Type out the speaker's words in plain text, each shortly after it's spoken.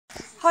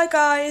Hi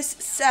guys,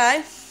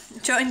 so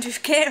joined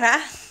with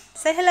Keira.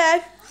 Say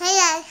hello.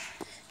 Hello.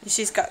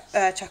 She's got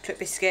chocolate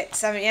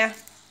biscuits, haven't you?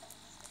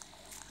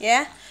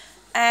 Yeah.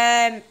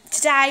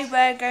 Today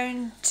we're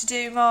going to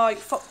do my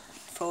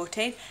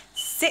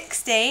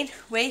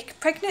 16-week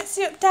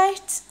pregnancy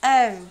update.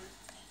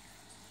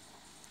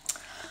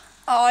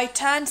 I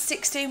turned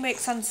 16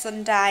 weeks on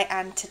Sunday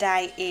and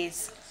today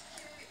is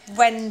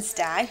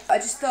Wednesday. I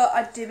just thought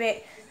I'd do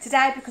it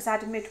today because I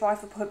had a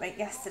midwife appointment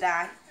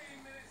yesterday.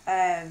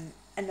 And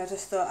I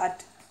just thought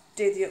I'd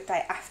do the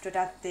update after I'd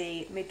had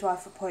the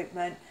midwife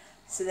appointment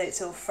so that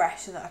it's all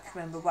fresh and that I can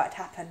remember what had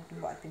happened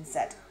and what had been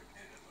said.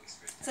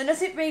 So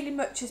nothing really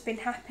much has been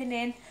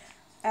happening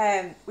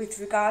with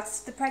regards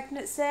to the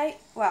pregnancy.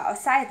 Well, I'll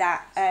say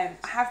that I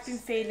have been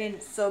feeling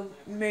some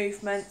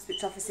movements,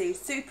 which obviously is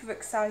super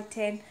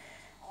exciting.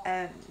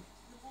 It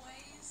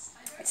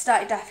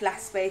started off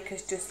last week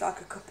as just like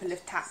a couple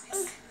of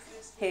taps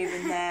here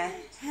and there,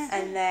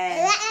 and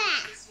then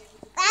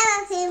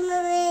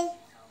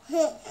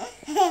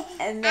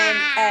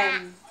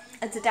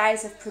as the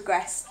days have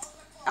progressed,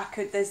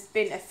 there's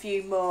been a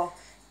few more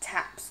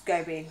taps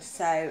going,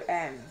 so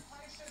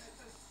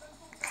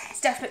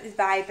it's definitely the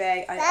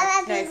baby.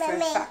 I know for a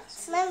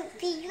fact.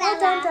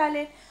 Hold on,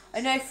 darling.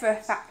 I know for a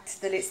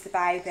fact that it's the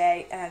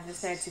baby, and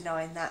there's no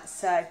denying that.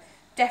 So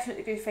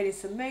definitely been feeling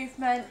some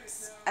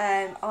movements.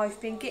 I've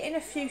been getting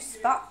a few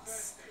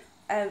spots.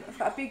 I've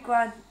got a big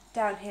one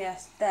down here,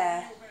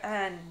 there,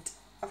 and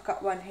I've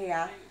got one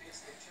here.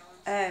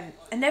 I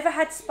never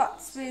had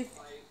spots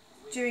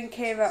during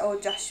Keira or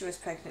Joshua's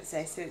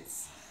pregnancy, so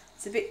it's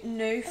a bit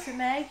new for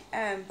me.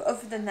 But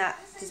other than that,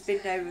 there's been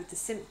no of the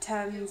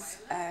symptoms.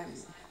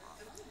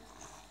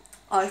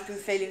 I've been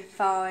feeling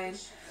fine.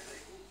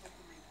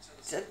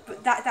 So,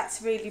 but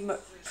that's really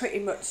pretty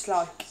much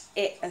like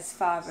it as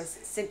far as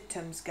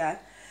symptoms go.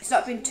 It's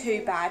not been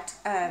too bad,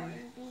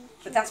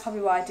 but that's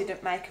probably why I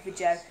didn't make a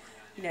video,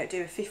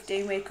 do a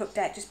 15-week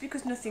update, just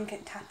because nothing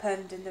had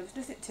happened and there was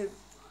nothing to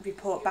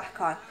report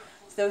back on.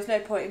 So there was no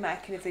point in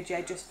making a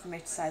video just for me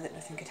to say that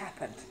nothing had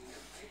happened.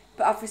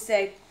 But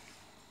obviously,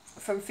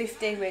 from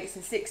 15 weeks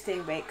and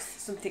 16 weeks,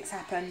 something's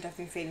happened. I've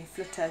been feeling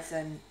flutters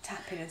and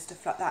tapping and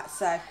stuff like that.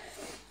 So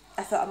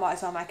I thought I might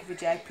as well make a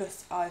video.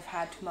 Plus, I've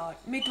had my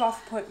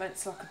midwife appointment,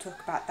 so I can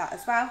talk about that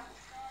as well.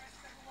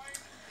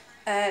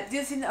 The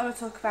other thing that I want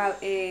to talk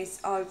about is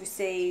I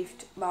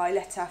received my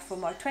letter for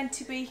my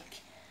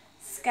 20-week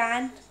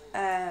scan,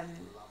 and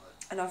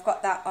I've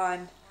got that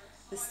on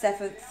the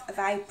 7th of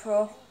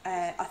April.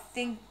 I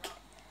think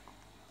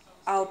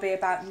I'll be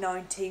about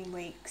 19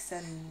 weeks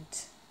and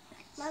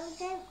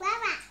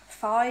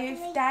 5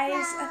 days,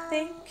 I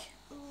think.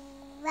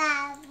 So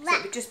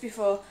it'll be just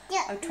before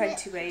I'm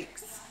 20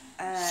 weeks.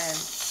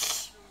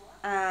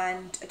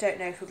 And I don't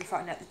know if we'll be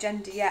finding out the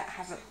gender yet. I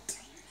haven't.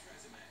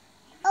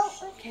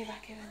 Okay,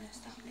 back here and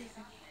stop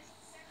leaving.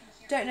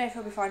 Don't know if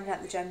I'll be finding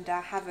out the gender.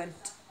 I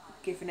haven't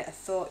given it a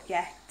thought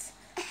yet.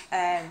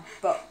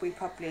 But we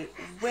probably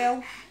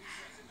will.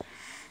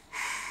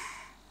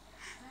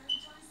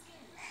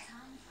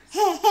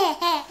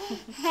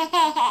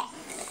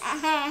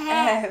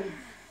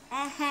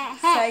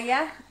 So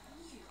yeah,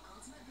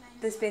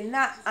 there's been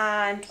that,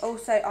 and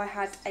also I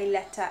had a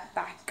letter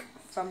back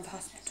from the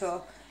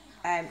hospital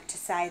to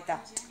say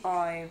that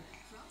I'm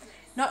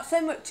not so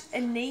much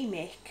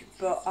anemic,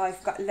 but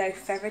I've got low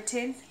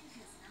ferritin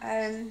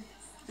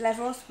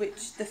levels,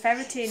 which the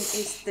ferritin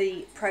is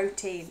the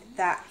protein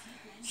that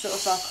sort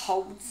of like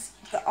holds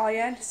the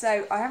iron.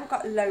 So I haven't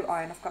got low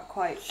iron, I've got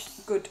quite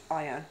good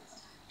iron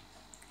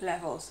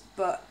levels,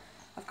 but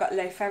I've got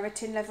low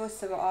ferritin levels,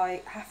 so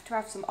I have to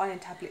have some iron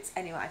tablets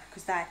anyway,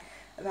 because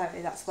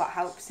apparently that's what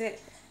helps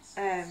it.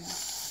 And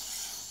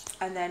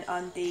then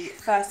on the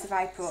 1st of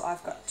April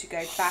I've got to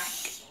go back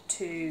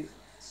to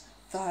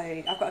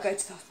the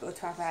hospital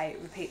to have a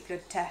repeat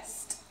blood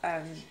test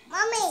to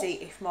see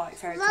if my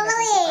ferritin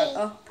levels have gone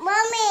up.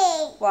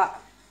 Mommy!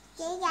 What?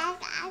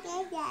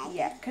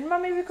 Yeah, can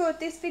Mummy record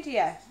this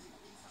video?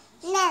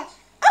 No.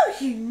 Oh,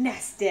 you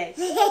nasty!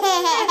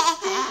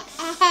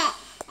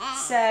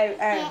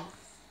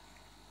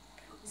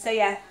 So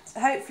yeah,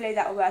 hopefully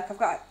that'll work. I've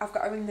got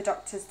to ring the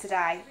doctors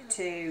today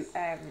to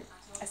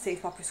see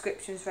if my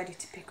prescription's ready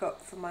to pick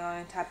up for my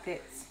iron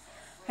tablets.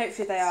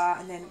 Hopefully they are,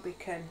 and then we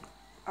can.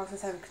 I was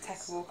going to say we could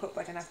take a walk up,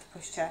 but I don't have to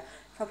push her.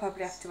 So I'll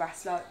probably have to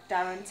ask like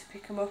Darren to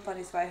pick him up on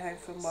his way home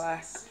from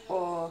work,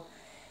 or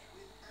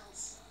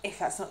if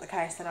that's not the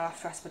case, then I'll have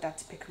to ask my dad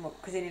to pick him up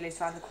because he lives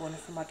around the corner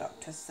from my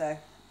doctor's. So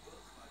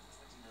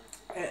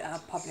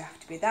I'll probably have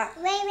to be that.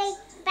 Baby.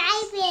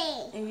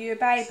 Are you a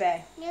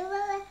baby?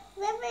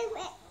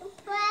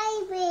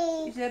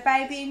 Baby. Is there a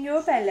baby in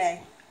your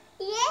belly?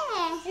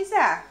 Yeah. Is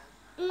that?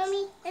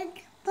 Mommy, a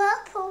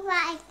purple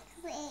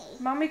baby.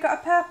 Mummy got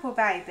a purple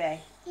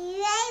baby?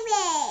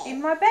 Baby.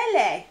 In my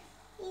belly?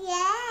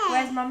 Yeah.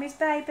 Where's Mummy's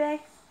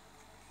baby?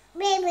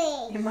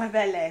 Baby. In my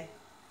belly.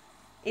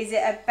 Is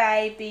it a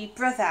baby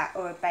brother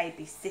or a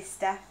baby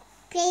sister?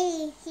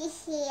 Baby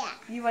sister.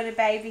 You want a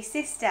baby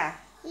sister?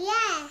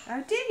 Yeah.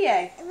 Oh, did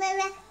you?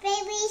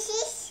 Baby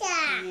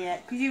sister. Yeah,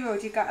 because you've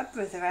already got a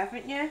brother,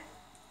 haven't you?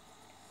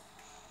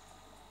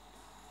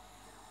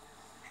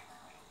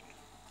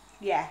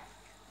 Yeah.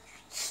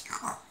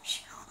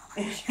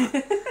 You're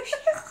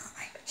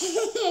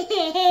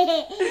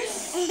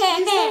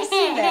so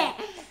silly.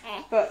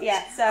 But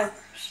yeah, so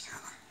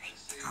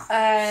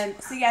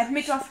yeah,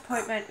 midwife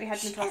appointment. We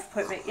had midwife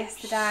appointment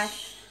yesterday,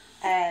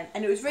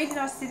 and it was really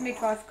nice to see the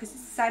midwife because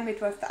it's the same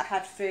midwife that I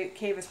had through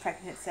Keira's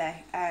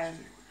pregnancy.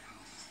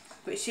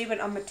 But she went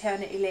on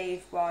maternity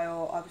leave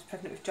while I was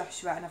pregnant with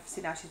Joshua, and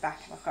obviously now she's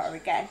back and I've got her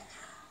again.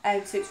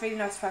 So it's really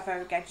nice to have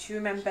her again. She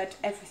remembered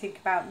everything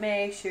about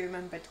me. She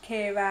remembered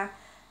Keira.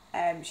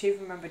 She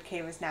even remembered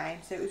Keira's name.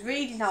 So it was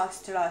really nice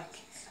to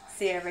like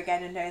see her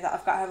again and know that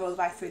I've got her all the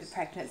way through the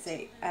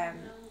pregnancy.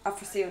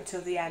 Obviously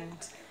until the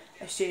end,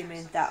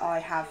 assuming that I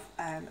have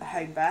a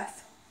home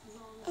birth.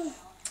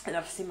 And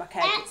obviously my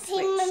care gets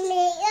switched at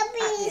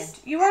the end.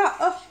 You are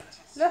up.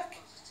 Look.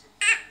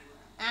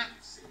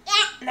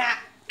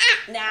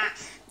 Nah.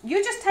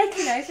 You're just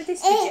taking over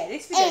this video.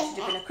 This video should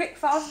have been a quick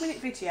 5-minute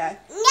video.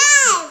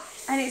 No.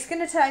 And it's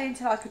going to turn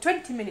into like a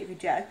 20-minute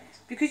video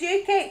because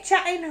you keep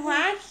chatting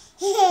away.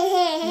 So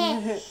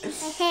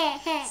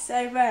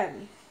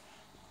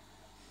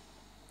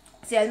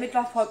yeah, the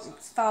midwife appointment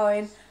was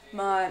fine.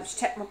 She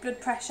checked my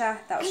blood pressure.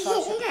 That was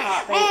fine. She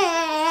checked my heartbeat.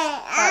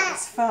 That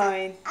was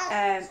fine.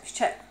 She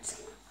checked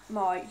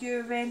my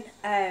urine.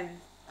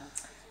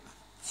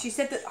 She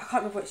said that I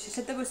can't remember what she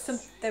said. There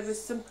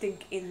was something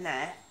in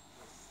there.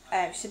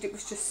 She said it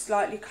was just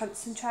slightly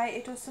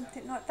concentrated or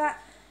something like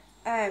that.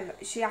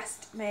 She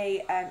asked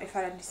me if I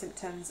had any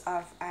symptoms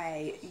of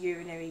a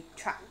urinary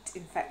tract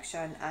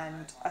infection,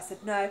 and I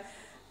said no.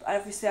 But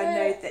obviously I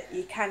know that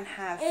you can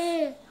have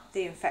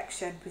the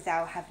infection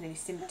without having any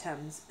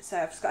symptoms, so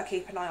I've just got to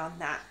keep an eye on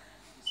that.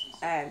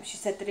 She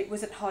said that it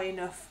wasn't high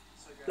enough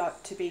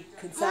like to be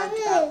concerned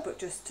about, but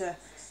just to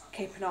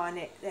keep an eye on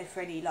it there for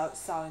any like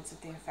signs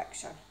of the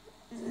infection.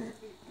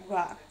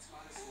 Right.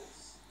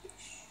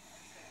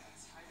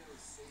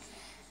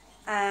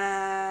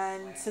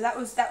 And so that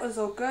was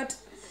all good.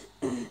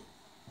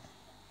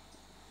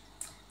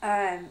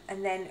 And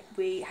then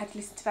we had to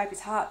listen to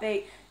baby's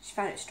heartbeat. She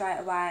found it straight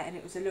away, and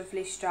it was a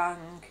lovely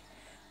strong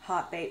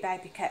heartbeat.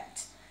 Baby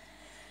kept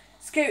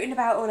scooting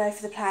about all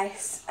over the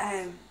place,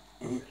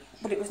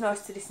 but it was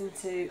nice to listen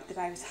to the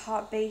baby's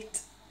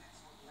heartbeat.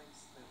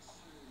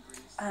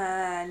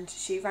 And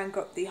she rang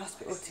up the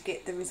hospital to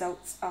get the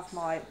results of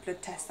my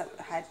blood test that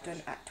I had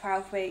done at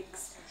 12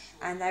 weeks,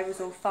 and they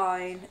was all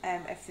fine.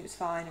 Everything was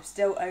fine. I'm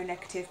still O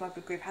negative. My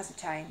blood group hasn't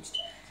changed,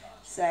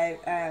 so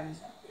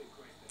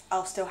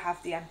I'll still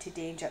have the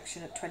anti-D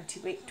injection at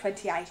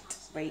 28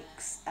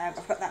 weeks.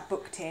 I've got that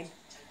booked in,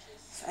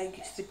 so I think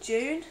it's for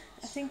June.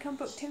 I think I'm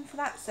booked in for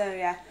that. So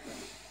yeah,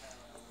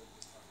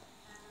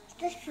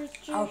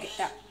 I'll get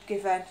that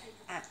given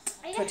at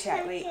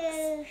 28 weeks.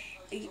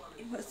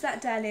 What's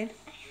that, darling?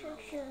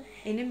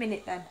 In a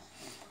minute then.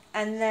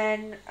 And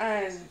then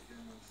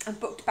I'm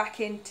booked back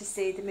in to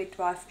see the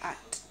midwife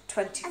at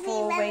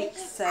 24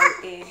 weeks, so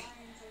in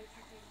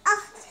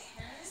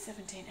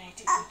 17,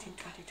 18, 19,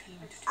 20,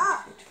 21, 22,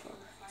 24.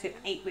 So in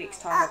 8 weeks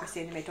time I'll be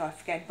seeing the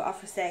midwife again, but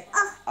obviously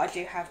I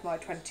do have my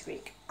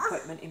 20-week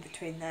appointment in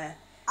between there.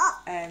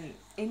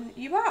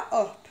 You are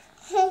up.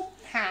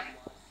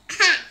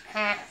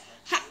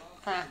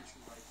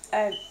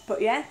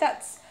 But yeah,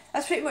 that's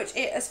pretty much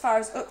it as far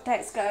as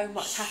updates go and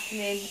what's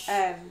happening.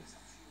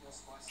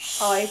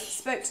 I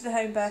spoke to the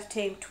home birth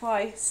team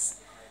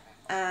twice,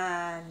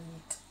 and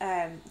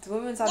the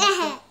woman's on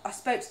I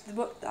spoke to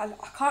the I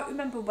can't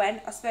remember when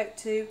I spoke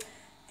to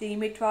the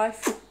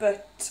midwife,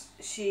 but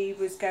she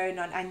was going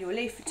on annual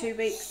leave for 2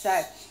 weeks, so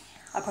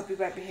I probably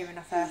won't be hearing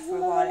of her for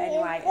a while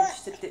anyway. And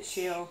she said that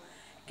she'll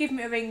give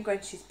me a ring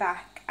when she's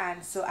back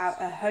and sort out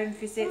a home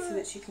visit so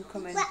that she can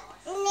come and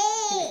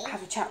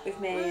have a chat with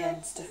me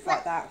and stuff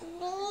like that.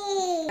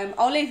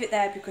 I'll leave it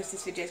there because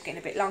this video is getting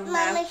a bit long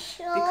now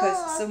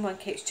because someone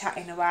keeps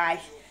chatting away.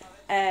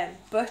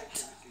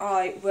 But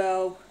I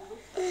will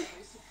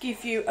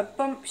give you a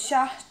bump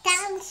shot.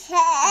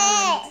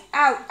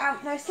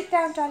 Out, no, sit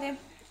down, darling.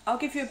 I'll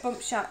give you a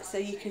bump shot so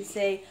you can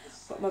see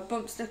what my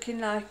bump's looking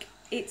like.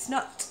 It's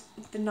not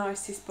the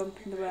nicest bump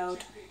in the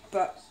world,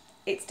 but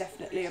it's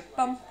definitely a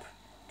bump.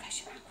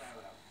 Press your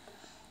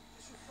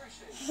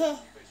mouth.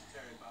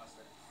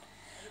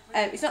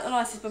 It's not the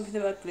nicest bump in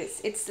the world, but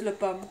it's still a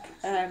bump.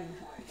 But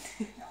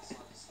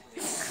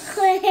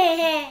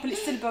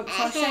it's still a bump,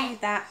 so I'll show you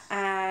that,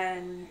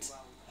 and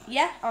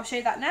yeah, I'll show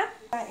you that now.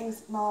 That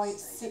is my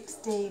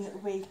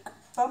 16-week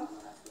bump.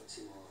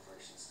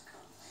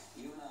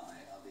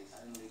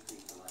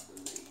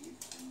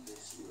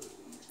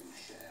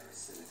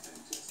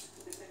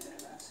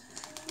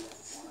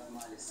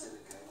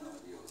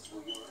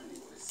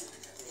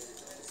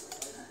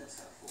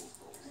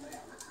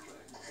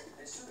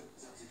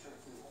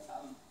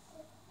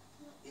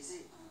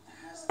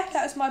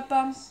 That was my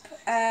bump,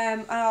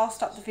 and I'll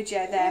stop the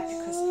video there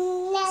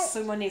because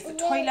someone needs the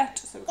toilet,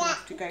 so we're going to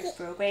have to go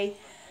for a wee.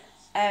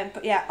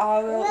 But yeah,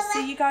 I will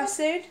see you guys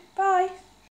soon. Bye.